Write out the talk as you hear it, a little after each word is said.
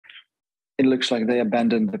it looks like they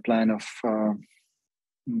abandoned the plan of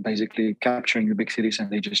basically capturing the big cities, and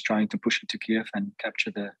they're just trying to push it to Kiev and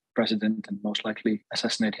capture the president and most likely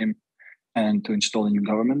assassinate him and to install a new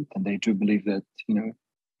government. And they do believe that,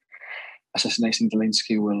 assassinating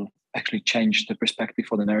Zelensky will actually change the perspective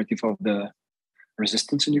or the narrative of the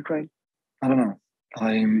resistance in Ukraine. I don't know.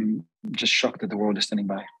 I'm just shocked that the world is standing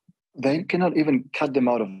by. They cannot even cut them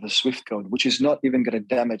out of the SWIFT code, which is not even going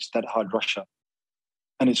to damage that hard Russia.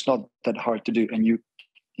 And it's not that hard to do. And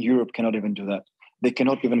Europe cannot even do that. They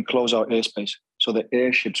cannot even close our airspace so the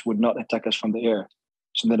airships would not attack us from the air,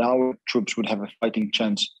 so that our troops would have a fighting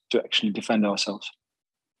chance to actually defend ourselves.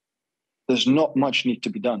 There's not much need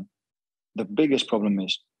to be done. The biggest problem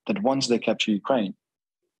is that once they capture Ukraine,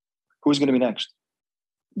 who's going to be next?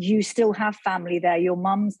 You still have family there. Your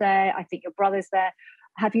mum's there. I think your brother's there.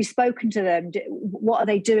 Have you spoken to them? What are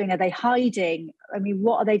they doing? Are they hiding? I mean,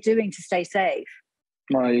 what are they doing to stay safe?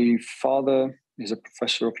 My father is a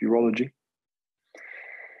professor of urology.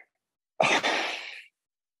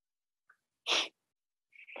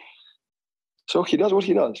 So he does what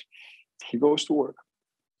he does. He goes to work.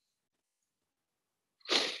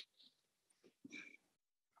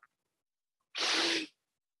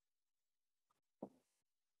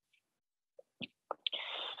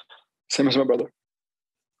 Same as my brother.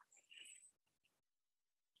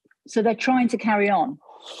 So they're trying to carry on.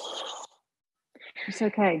 It's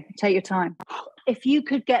okay. Take your time. If you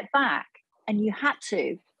could get back and you had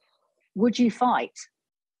to, would you fight?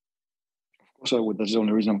 Of course I would. That's the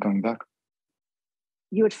only reason I'm coming back.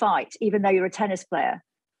 You would fight, even though you're a tennis player?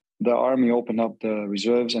 The army opened up the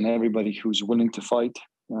reserves, and everybody who's willing to fight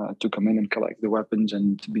to come in and collect the weapons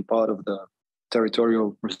and to be part of the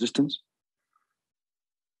territorial resistance.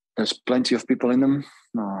 There's plenty of people in them.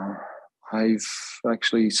 I've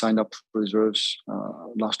actually signed up for reserves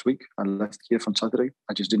last week. I left Kiev on Saturday.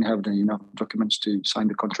 I just didn't have enough documents to sign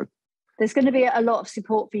the contract. There's going to be a lot of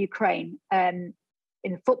support for Ukraine. In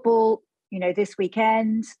football, this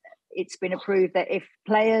weekend, it's been approved that if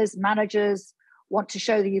players, managers want to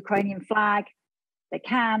show the Ukrainian flag, they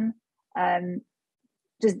can.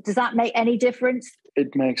 Does that make any difference?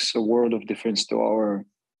 It makes a world of difference to our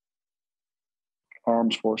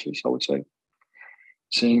armed forces, I would say.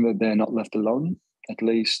 Seeing that they're not left alone, at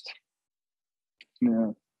least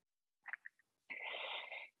in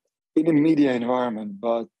a media environment.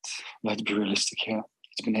 But let's be realistic here.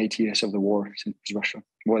 It's been 8 years of the war since Russia.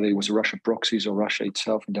 Whether it was Russia proxies or Russia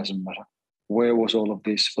itself, it doesn't matter. Where was all of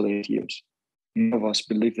this for the 8 years? None of us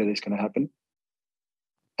believed that it's going to happen.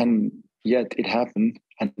 And yet it happened,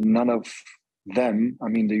 and none of them,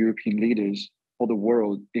 the European leaders or the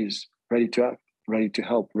world, is ready to act, ready to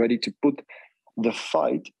help, ready to put the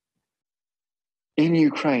fight in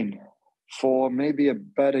Ukraine for maybe a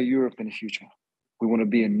better Europe in the future. We want to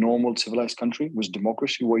be a normal, civilized country with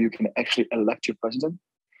democracy where you can actually elect your president.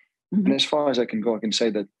 Mm-hmm. And as far as I can go, I can say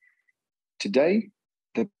that today,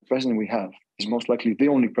 the president we have is most likely the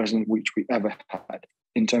only president which we ever had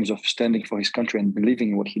in terms of standing for his country and believing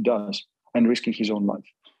in what he does and risking his own life.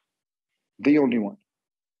 The only one.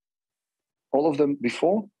 All of them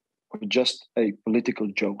before were just political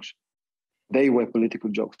jokes. They were political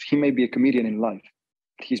jokes. He may be a comedian in life,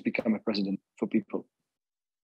 but he's become a president for people.